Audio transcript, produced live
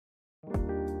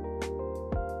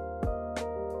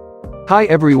Hi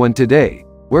everyone, today,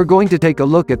 we're going to take a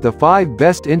look at the 5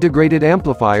 best integrated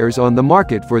amplifiers on the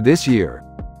market for this year.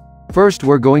 First,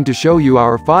 we're going to show you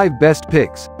our 5 best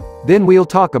picks. Then we'll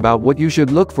talk about what you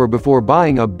should look for before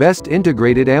buying a best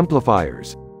integrated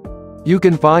amplifiers. You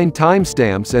can find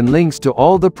timestamps and links to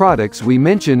all the products we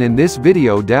mention in this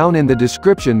video down in the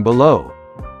description below.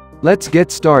 Let's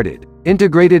get started.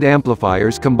 Integrated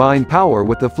amplifiers combine power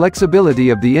with the flexibility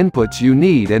of the inputs you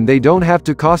need, and they don't have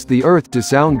to cost the earth to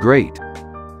sound great.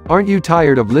 Aren't you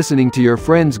tired of listening to your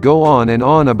friends go on and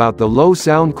on about the low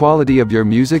sound quality of your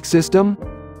music system?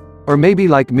 Or maybe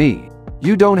like me,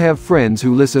 you don't have friends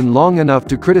who listen long enough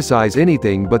to criticize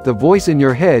anything, but the voice in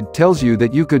your head tells you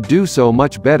that you could do so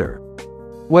much better.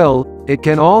 Well, it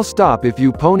can all stop if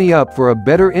you pony up for a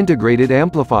better integrated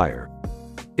amplifier.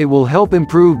 It will help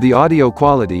improve the audio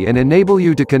quality and enable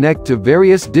you to connect to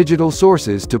various digital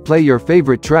sources to play your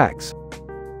favorite tracks.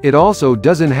 It also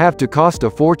doesn't have to cost a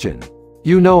fortune.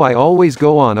 You know, I always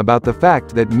go on about the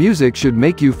fact that music should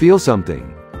make you feel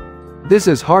something. This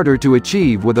is harder to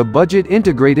achieve with a budget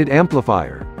integrated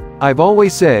amplifier. I've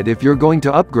always said if you're going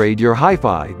to upgrade your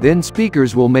hi-fi, then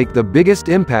speakers will make the biggest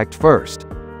impact first.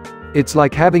 It's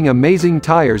like having amazing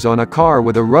tires on a car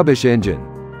with a rubbish engine.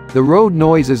 The road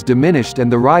noise is diminished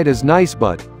and the ride is nice,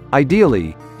 but,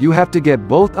 ideally, you have to get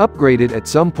both upgraded at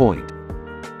some point.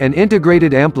 An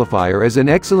integrated amplifier is an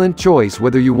excellent choice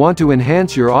whether you want to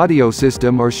enhance your audio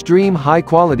system or stream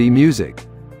high-quality music.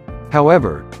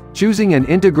 However, choosing an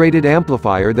integrated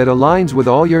amplifier that aligns with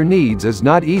all your needs is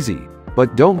not easy,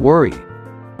 but don't worry.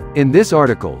 In this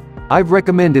article, I've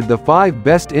recommended the 5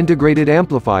 best integrated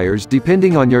amplifiers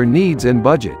depending on your needs and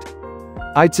budget.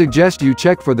 I'd suggest you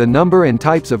check for the number and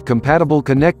types of compatible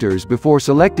connectors before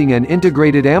selecting an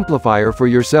integrated amplifier for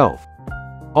yourself.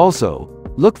 Also,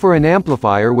 look for an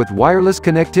amplifier with wireless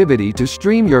connectivity to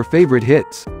stream your favorite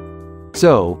hits.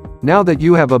 So, now that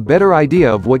you have a better idea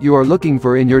of what you are looking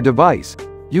for in your device,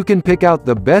 you can pick out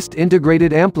the best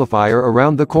integrated amplifier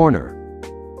around the corner.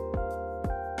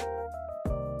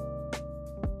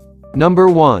 Number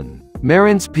 1.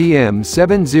 Marantz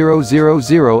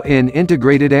PM7000N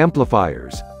Integrated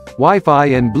Amplifiers. Wi-Fi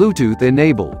and Bluetooth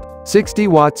enabled. 60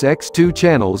 watts x 2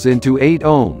 channels into 8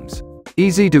 ohms.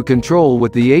 Easy to control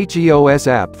with the HEOS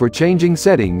app for changing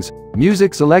settings,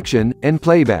 music selection, and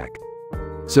playback.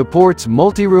 Supports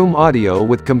multi-room audio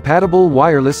with compatible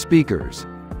wireless speakers.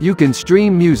 You can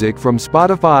stream music from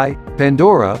Spotify,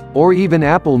 Pandora, or even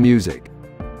Apple Music.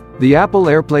 The Apple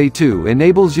AirPlay 2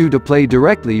 enables you to play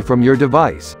directly from your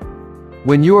device.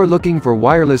 When you are looking for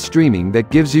wireless streaming that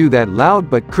gives you that loud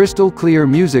but crystal clear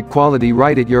music quality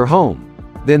right at your home,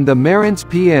 then the Marantz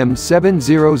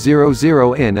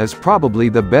PM7000N is probably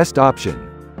the best option.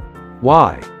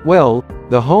 Why? Well,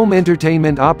 the Home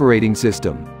Entertainment Operating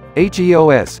System,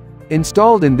 HEOS,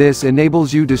 installed in this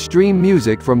enables you to stream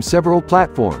music from several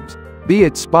platforms, be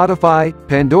it Spotify,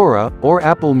 Pandora, or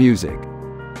Apple Music.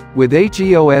 With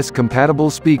HEOS compatible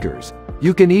speakers,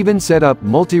 you can even set up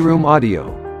multi-room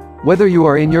audio. Whether you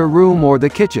are in your room or the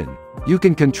kitchen, you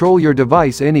can control your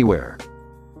device anywhere.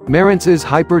 Marantz's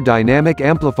Hyper-Dynamic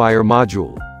Amplifier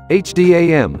Module,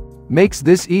 HDAM, makes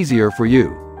this easier for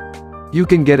you. You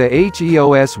can get a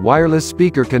HEOS wireless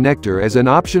speaker connector as an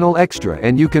optional extra,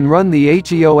 and you can run the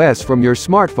HEOS from your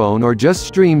smartphone or just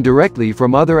stream directly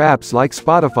from other apps like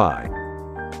Spotify.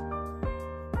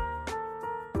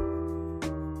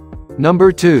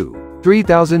 Number 2.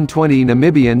 3020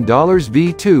 Namibian dollars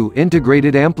V2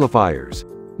 Integrated Amplifiers.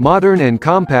 Modern and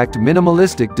compact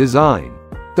minimalistic design.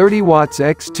 30 watts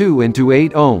x 2 into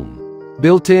 8 ohm.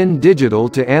 Built-in digital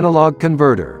to analog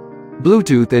converter.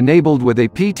 Bluetooth enabled with a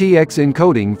PTX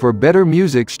encoding for better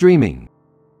music streaming.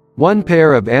 1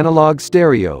 pair of analog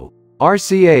stereo,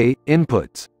 RCA,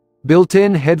 inputs.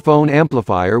 Built-in headphone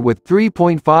amplifier with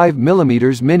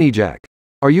 3.5mm mini jack.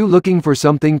 Are you looking for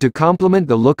something to complement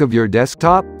the look of your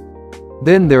desktop?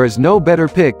 Then there is no better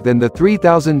pick than the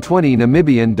 3020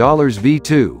 Namibian dollars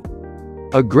V2.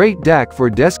 A great DAC for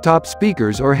desktop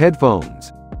speakers or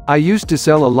headphones. I used to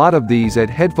sell a lot of these at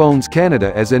Headphones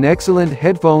Canada as an excellent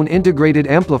headphone integrated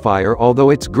amplifier, although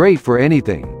it's great for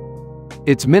anything.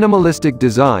 Its minimalistic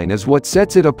design is what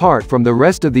sets it apart from the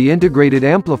rest of the integrated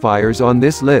amplifiers on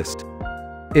this list.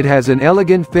 It has an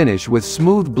elegant finish with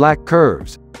smooth black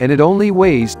curves, and it only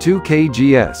weighs 2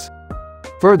 kgs.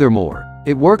 Furthermore,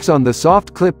 it works on the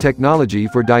soft clip technology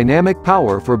for dynamic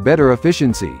power for better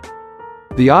efficiency.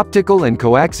 The optical and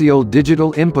coaxial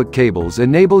digital input cables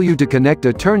enable you to connect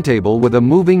a turntable with a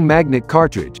moving magnet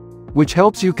cartridge, which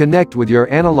helps you connect with your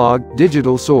analog,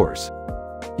 digital source.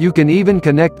 You can even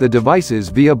connect the devices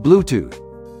via Bluetooth.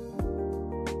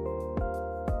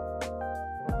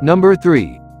 Number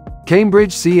 3.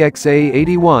 Cambridge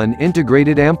CXA81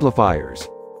 Integrated Amplifiers.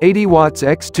 80 watts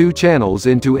x2 channels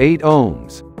into 8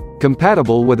 ohms.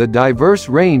 Compatible with a diverse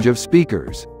range of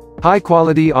speakers.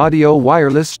 High-quality audio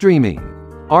wireless streaming.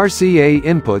 RCA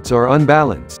inputs are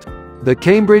unbalanced. The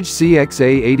Cambridge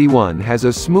CXA81 has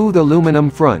a smooth aluminum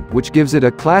front which gives it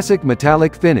a classic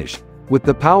metallic finish, with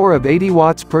the power of 80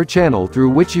 watts per channel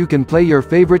through which you can play your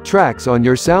favorite tracks on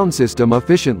your sound system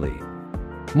efficiently.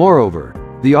 Moreover,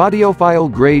 the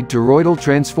audiophile-grade toroidal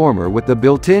transformer with the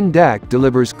built-in DAC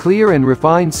delivers clear and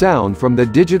refined sound from the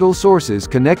digital sources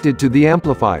connected to the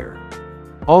amplifier.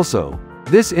 Also,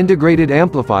 this integrated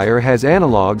amplifier has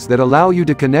analogs that allow you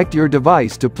to connect your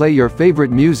device to play your favorite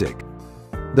music.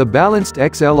 The balanced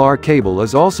XLR cable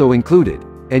is also included,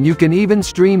 and you can even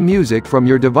stream music from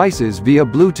your devices via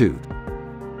Bluetooth.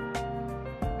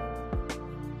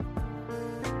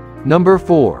 Number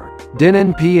 4.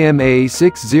 Denon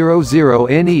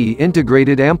PMA600NE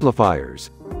Integrated Amplifiers.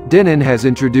 Denon has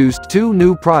introduced 2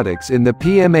 new products in the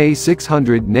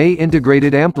PMA600NE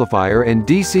Integrated Amplifier and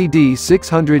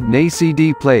DCD600NE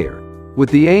CD player, with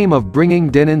the aim of bringing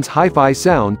Denon's hi-fi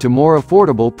sound to more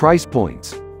affordable price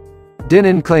points.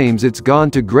 Denon claims it's gone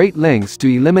to great lengths to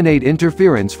eliminate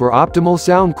interference for optimal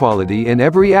sound quality in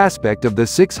every aspect of the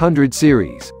 600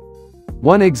 series.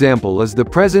 One example is the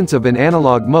presence of an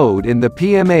analog mode in the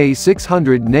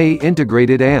PMA600NE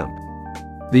integrated amp.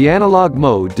 The analog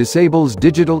mode disables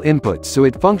digital inputs so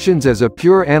it functions as a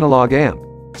pure analog amp,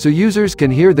 so users can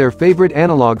hear their favorite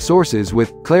analog sources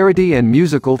with clarity and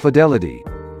musical fidelity.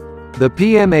 The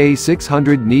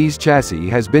PMA600NE's chassis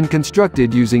has been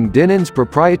constructed using Denon's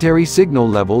proprietary signal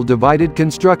level divided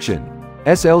construction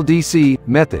 (SLDC)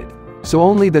 method, so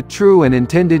only the true and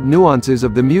intended nuances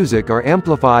of the music are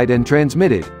amplified and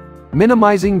transmitted,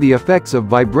 minimizing the effects of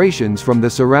vibrations from the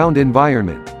surround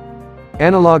environment.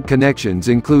 Analog connections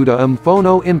include a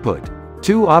phono input,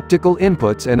 2 optical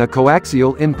inputs and a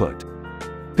coaxial input.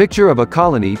 Picture of a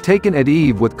colony taken at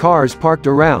eve with cars parked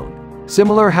around.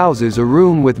 Similar houses a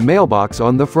room with mailbox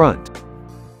on the front.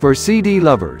 For CD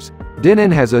lovers,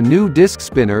 Denon has a new disc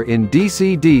spinner in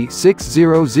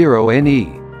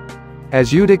DCD600NE.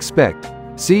 As you'd expect,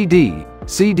 CD,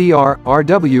 CDR,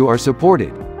 RW are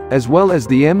supported, as well as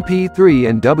the MP3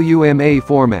 and WMA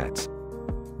formats.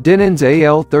 Denon's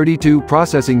AL32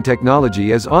 processing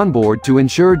technology is onboard to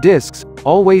ensure discs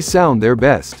always sound their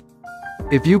best.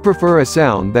 If you prefer a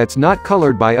sound that's not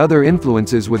colored by other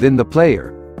influences within the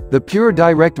player, the pure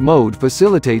direct mode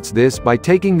facilitates this by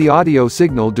taking the audio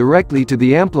signal directly to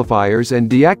the amplifiers and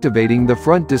deactivating the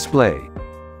front display.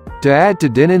 To add to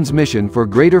Denon's mission for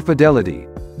greater fidelity,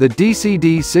 the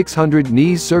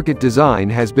DCD600NE's circuit design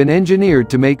has been engineered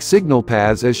to make signal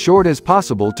paths as short as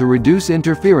possible to reduce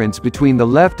interference between the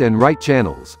left and right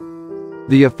channels.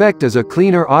 The effect is a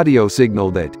cleaner audio signal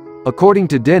that, according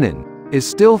to Denon, is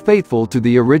still faithful to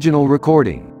the original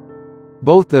recording.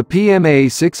 Both the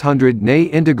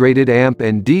PMA600NE integrated amp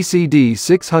and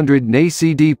DCD600NE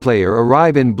CD player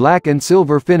arrive in black and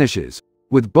silver finishes,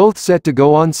 with both set to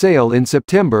go on sale in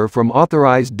September from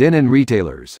authorized Denon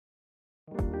retailers.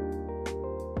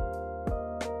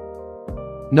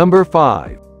 Number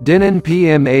 5. Denon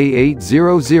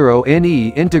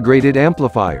PMA800NE Integrated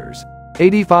Amplifiers.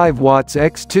 85 watts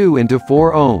x2 into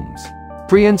 4 ohms.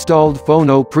 Pre-installed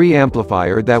phono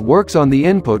preamplifier that works on the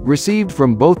input received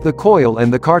from both the coil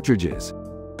and the cartridges.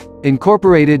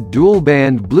 Incorporated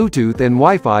dual-band Bluetooth and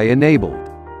Wi-Fi enabled.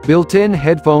 Built-in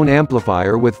headphone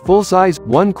amplifier with full-size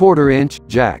 1/4-inch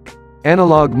jack.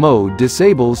 Analog mode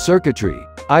disables circuitry.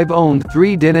 I've owned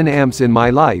 3 Denon amps in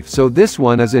my life, so this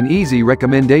one is an easy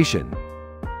recommendation.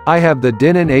 I have the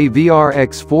Denon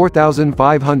AVRX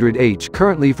 4500H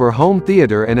currently for home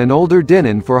theater and an older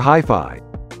Denon for hi-fi.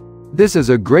 This is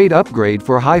a great upgrade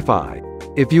for hi-fi.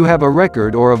 If you have a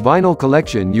record or a vinyl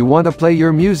collection you want to play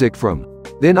your music from,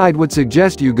 then I would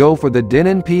suggest you go for the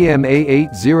Denon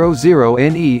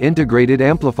PMA800NE integrated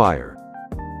amplifier.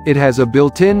 It has a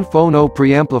built-in phono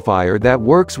preamplifier that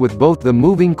works with both the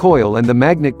moving coil and the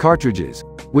magnet cartridges,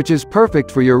 which is perfect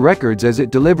for your records as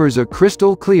it delivers a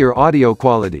crystal clear audio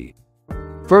quality.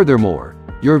 Furthermore,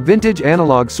 your vintage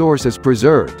analog source is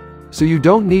preserved, so you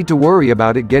don't need to worry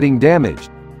about it getting damaged,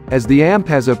 as the amp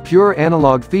has a pure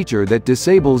analog feature that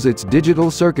disables its digital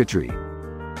circuitry.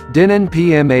 Denon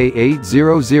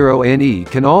PMA800NE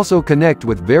can also connect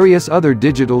with various other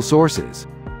digital sources.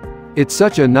 It's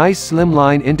such a nice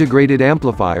slimline integrated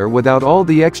amplifier without all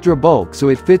the extra bulk, so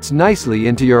it fits nicely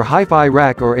into your hi-fi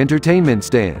rack or entertainment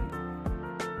stand.